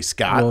aggressively, yeah.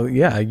 Scott. Well,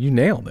 yeah, you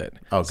nailed it.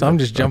 Oh, so I'm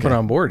just jumping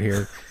on board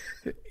here.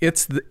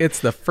 It's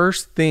the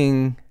first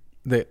thing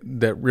that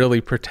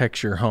really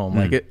protects your home.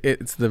 Like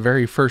it's the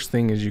very first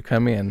thing as you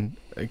come in,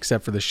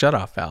 except for the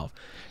shutoff valve.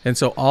 And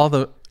so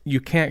you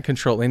can't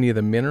control any of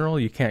the mineral,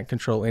 you can't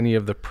control any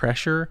of the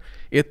pressure.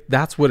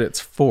 That's what it's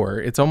for.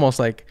 It's almost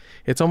like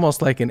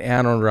an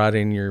anode rod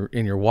in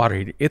your water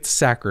heater. It's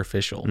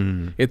sacrificial.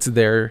 It's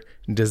there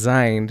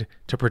designed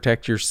to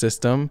protect your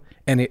system,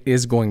 and it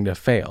is going to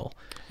fail.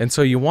 And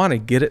so you want to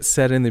get it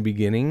set in the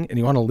beginning, and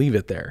you want to leave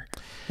it there.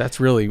 That's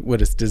really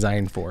what it's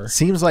designed for.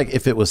 Seems like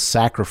if it was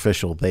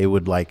sacrificial, they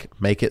would like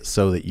make it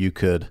so that you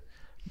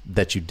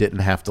didn't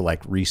have to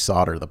like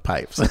resolder the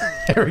pipes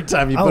every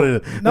time you put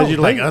it in. You'd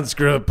like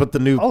unscrew it, put the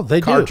new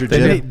cartridge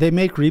in. They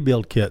make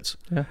rebuild kits.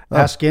 Yeah.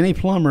 Ask any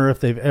plumber if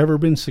they've ever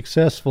been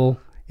successful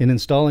in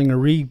installing a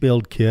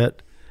rebuild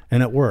kit,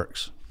 and it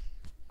works.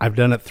 I've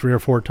done it 3 or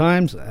 4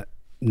 times.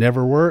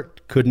 Never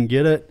worked. Couldn't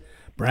get it.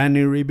 Brand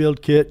new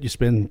rebuild kit. You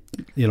spend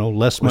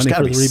less money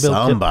for the rebuild kit.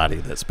 Somebody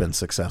that's been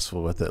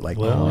successful with it. Like,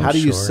 well, how do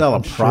you sell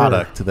a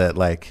product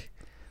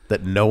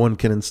that no one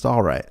can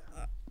install right?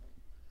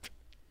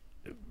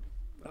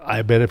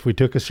 I bet if we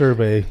took a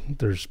survey,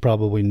 there's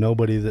probably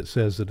nobody that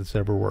says that it's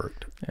ever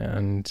worked.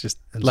 And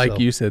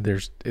you said,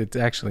 it's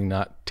actually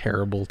not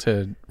terrible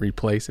to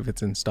replace if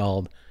it's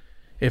installed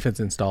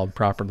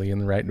properly in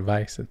the right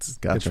device.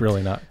 It's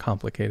really not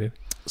complicated.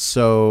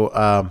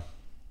 So,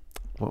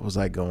 what was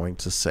I going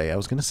to say? I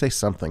was going to say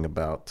something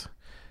about.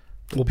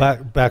 Well,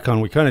 back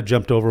on, we kind of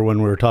jumped over when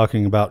we were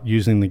talking about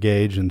using the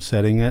gauge and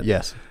setting it.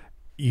 Yes.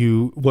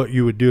 What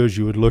you would do is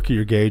you would look at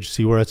your gauge,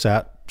 see where it's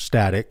at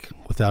static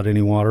without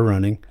any water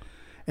running.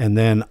 And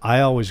then I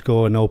always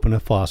go and open a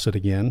faucet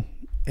again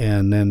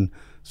and then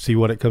see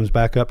what it comes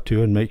back up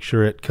to and make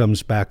sure it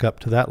comes back up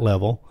to that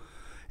level.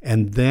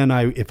 And then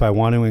if I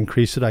want to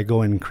increase it, I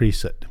go and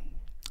increase it.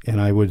 And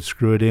I would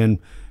screw it in.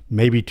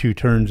 Maybe 2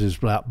 turns is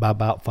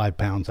about 5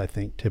 pounds, I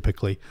think,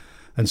 typically.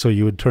 And so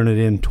you would turn it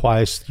in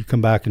twice. You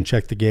come back and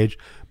check the gauge.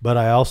 But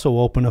I also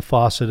open a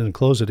faucet and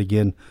close it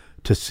again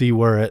to see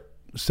where it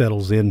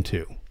settles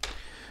into.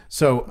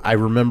 So I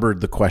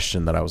remembered the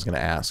question that I was going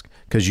to ask,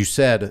 because you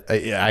said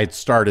I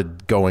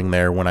started going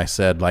there when I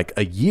said like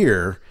a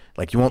year,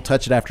 like you won't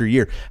touch it after a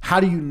year. How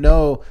do you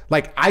know?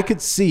 Like I could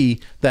see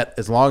that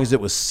as long as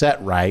it was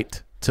set right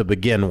to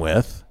begin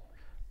with,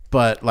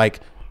 but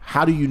like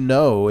how do you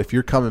know if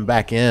you're coming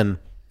back in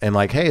and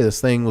like, hey, this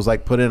thing was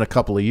like put in a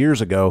couple of years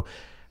ago?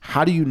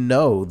 How do you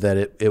know that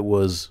it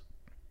was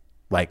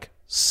like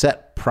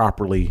set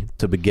properly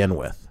to begin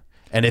with?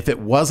 And if it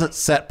wasn't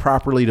set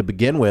properly to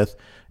begin with,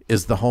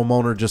 is the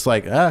homeowner just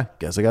like,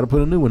 guess I got to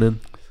put a new one in?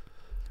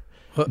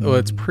 Well,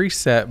 it's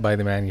preset by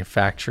the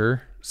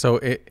manufacturer, so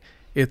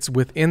it's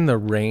within the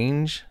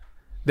range.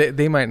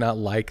 They might not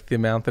like the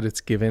amount that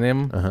it's given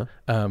him.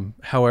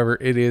 However,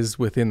 it is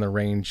within the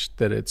range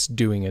that it's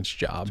doing its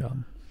job.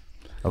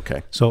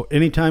 Okay. So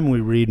anytime we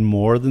read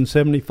more than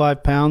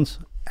 75 pounds,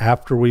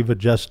 after we've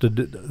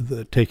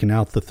adjusted, taken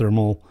out the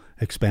thermal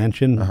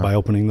expansion by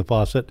opening the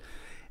faucet,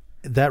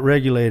 that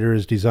regulator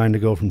is designed to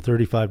go from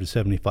 35 to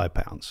 75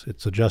 pounds.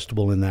 It's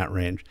adjustable in that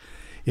range.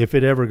 If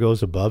it ever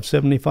goes above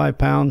 75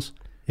 pounds,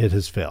 it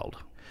has failed.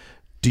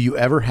 Do you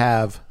ever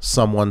have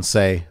someone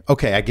say,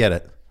 okay, I get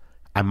it,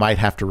 I might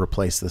have to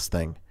replace this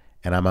thing,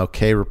 and I'm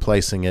okay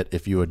replacing it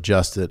if you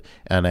adjust it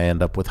and I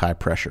end up with high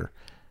pressure?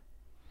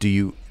 Do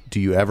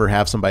you ever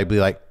have somebody be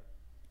like,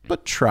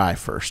 but try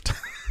first?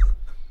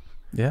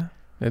 Yeah.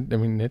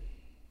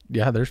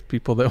 There's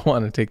people that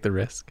want to take the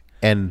risk.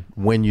 And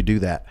when you do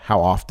that,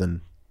 how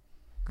often,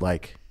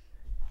 like,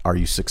 are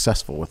you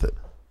successful with it?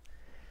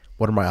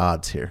 What are my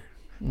odds here?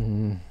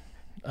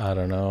 I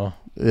don't know.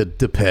 It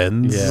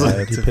depends.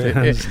 Yeah,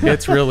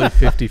 it's really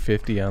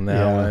 50-50 on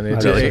that one.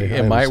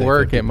 It might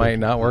work, it might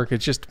not work. It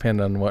just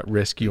depends on what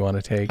risk you want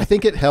to take. I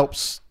think it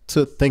helps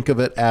to think of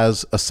it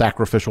as a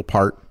sacrificial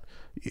part,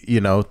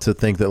 to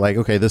think that like,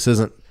 okay, this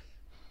isn't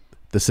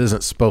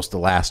supposed to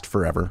last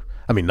forever.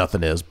 I mean,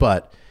 nothing is,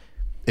 but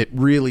it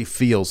really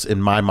feels,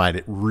 in my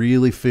mind,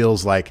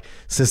 like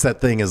since that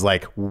thing is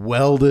like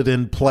welded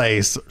in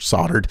place,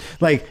 soldered,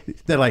 like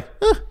they're like,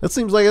 that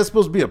seems like it's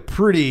supposed to be a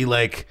pretty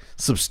like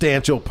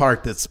substantial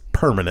part that's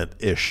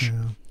permanent-ish.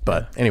 Yeah.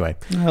 But anyway,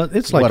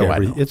 it's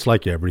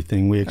like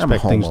everything. We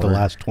expect things to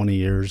last 20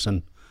 years,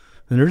 and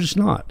they're just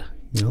not.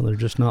 They're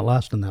just not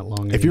lasting that long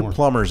anymore. If your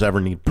plumbers ever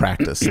need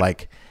practice,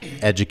 like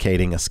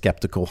educating a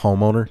skeptical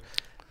homeowner,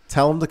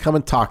 tell them to come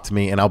and talk to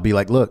me, and I'll be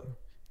like, look,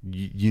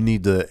 you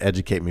need to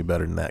educate me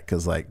better than that,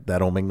 because like that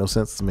don't make no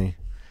sense to me.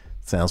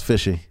 It sounds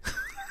fishy.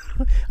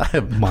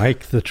 I'm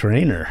Mike the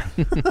trainer.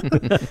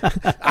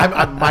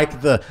 I'm Mike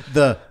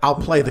the I'll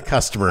play the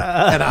customer,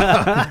 and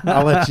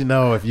I'll let you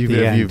know if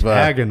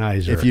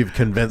you've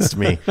convinced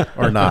me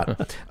or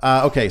not.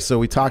 Okay, so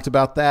we talked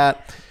about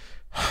that.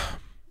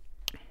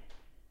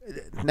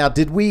 Now,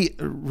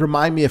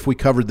 remind me if we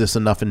covered this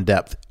enough in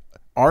depth?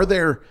 Are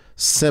there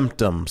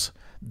symptoms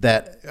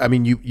that, I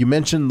mean, you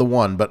mentioned the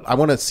one, but I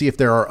want to see if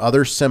there are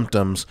other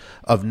symptoms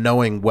of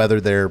knowing whether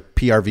their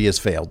PRV has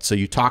failed. So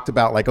you talked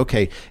about like,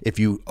 okay, if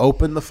you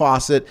open the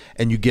faucet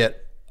and you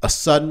get a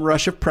sudden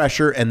rush of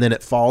pressure and then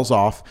it falls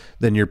off,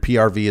 then your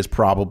PRV is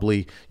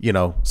probably,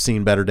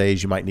 seen better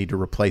days. You might need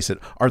to replace it.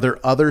 Are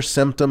there other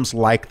symptoms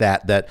like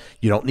that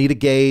you don't need a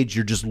gauge?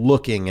 You're just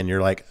looking and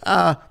you're like,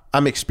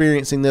 I'm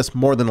experiencing this.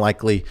 More than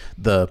likely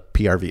the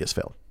PRV has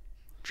failed.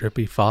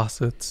 Drippy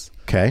faucets.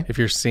 Okay. If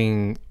you're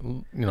seeing,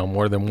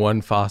 more than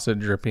one faucet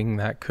dripping,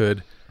 that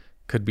could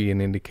be an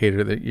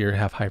indicator that you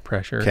have high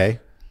pressure. Okay.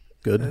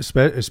 Good.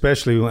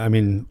 Especially, I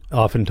mean,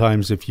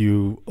 oftentimes if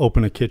you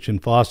open a kitchen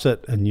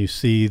faucet and you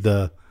see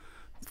the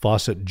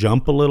faucet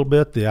jump a little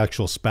bit, the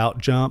actual spout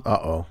jump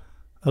a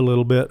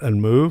little bit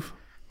and move.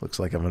 Looks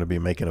like I'm going to be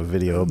making a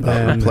video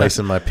about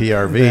replacing my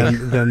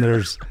PRV. Then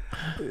there's,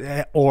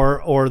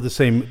 or on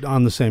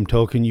the same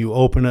token, you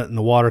open it and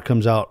the water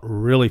comes out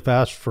really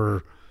fast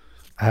for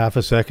half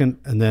a second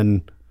and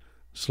then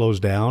slows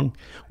down.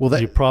 Well,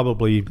 it's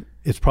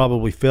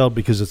probably failed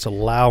because it's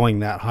allowing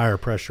that higher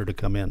pressure to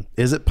come in.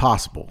 Is it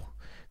possible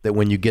that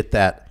when you get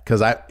that,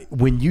 because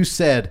when you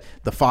said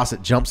the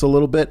faucet jumps a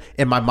little bit,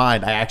 in my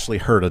mind I actually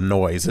heard a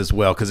noise as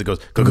well, because it goes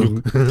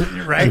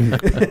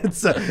right.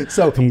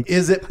 so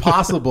is it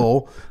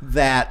possible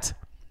that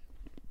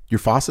your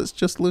faucet's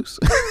just loose?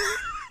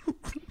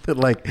 That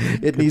like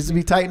it needs to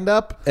be tightened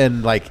up,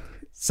 and like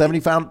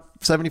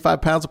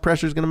 75 pounds of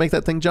pressure is going to make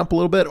that thing jump a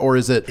little bit? Or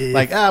is it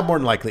more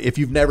than likely, if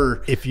you've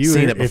never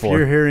seen it before? If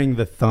you're hearing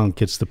the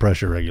thunk, it's the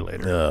pressure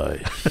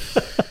regulator.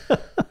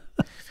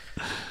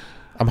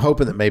 I'm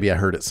hoping that maybe I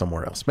heard it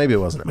somewhere else. Maybe it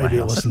wasn't at my house.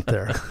 Maybe it wasn't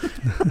there.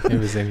 It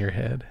was in your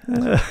head.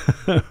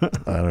 I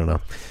don't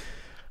know.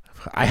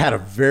 I had a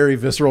very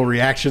visceral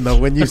reaction though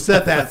when you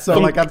said that. So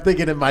like I'm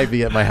thinking it might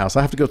be at my house.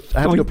 I have to go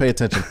pay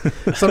attention.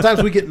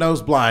 Sometimes we get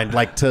nose blind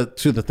like to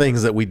the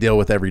things that we deal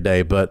with every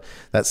day, but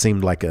that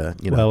seemed like a,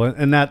 Well,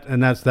 and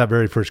that's that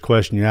very first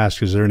question you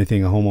ask, is there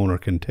anything a homeowner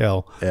can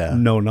tell? Yeah.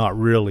 No, not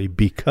really,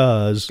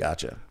 because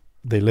Gotcha.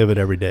 They live it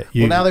every day.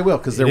 Well, now they will,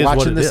 because they're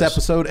watching this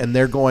episode and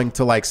they're going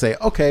to like say,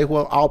 okay,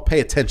 well, I'll pay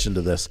attention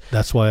to this.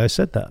 That's why I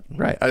said that.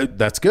 Right.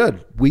 That's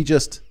good. We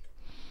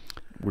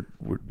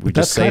we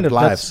just saved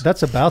lives.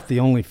 That's about the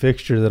only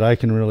fixture that I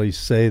can really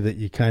say that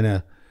you kind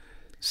of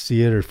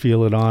see it or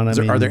feel it on.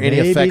 Are there any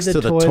effects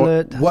to the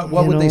toilet? What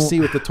would they see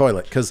with the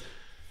toilet? Because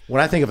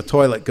when I think of a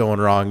toilet going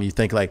wrong, you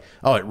think like,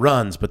 oh, it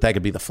runs, but that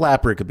could be the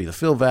flapper, it could be the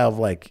fill valve.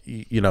 Like,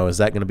 is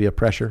that going to be a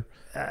pressure?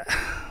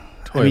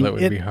 Toilet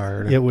would be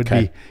hard. It would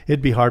be.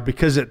 It'd be hard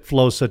because it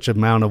flows such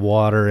amount of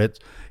water.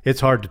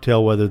 It's hard to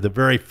tell whether the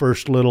very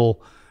first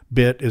little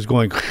bit is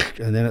going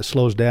and then it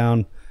slows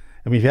down.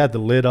 I mean, if you had the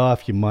lid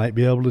off, you might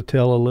be able to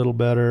tell a little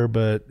better,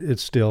 but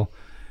it's still,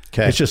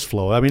 it's just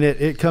flow. I mean,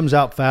 it comes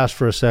out fast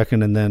for a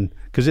second and then,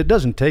 because it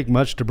doesn't take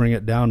much to bring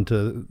it down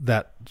to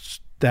that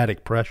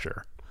static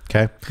pressure.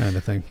 Okay. Kind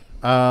of thing.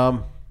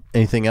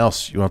 Anything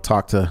else you want to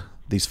talk to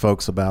these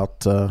folks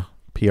about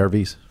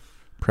PRVs,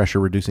 pressure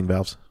reducing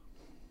valves?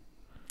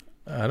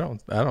 I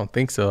don't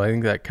think so. I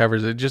think that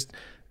covers it. Just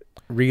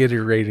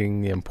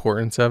reiterating the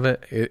importance of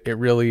it. It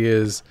really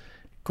is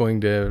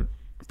going to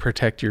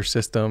protect your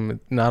system,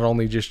 not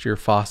only just your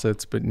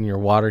faucets, but in your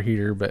water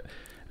heater, but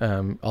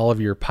all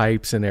of your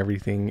pipes and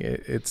everything.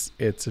 It's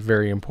a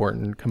very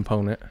important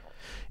component.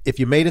 If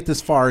you made it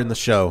this far in the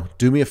show,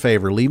 do me a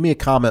favor, leave me a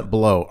comment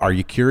below. Are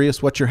you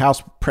curious what your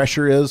house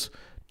pressure is?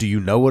 Do you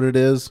know what it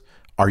is?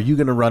 Are you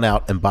going to run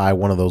out and buy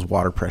one of those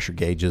water pressure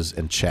gauges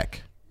and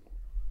check?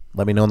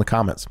 Let me know in the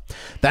comments.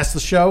 That's the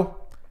show.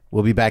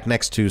 We'll be back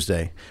next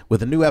Tuesday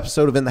with a new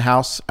episode of In the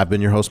House. I've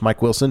been your host,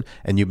 Mike Wilson,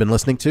 and you've been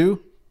listening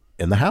to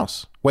In the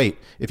House. Wait,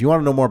 if you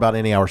want to know more about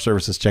Any Hour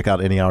Services, check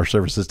out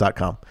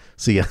anyhourservices.com.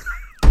 See ya.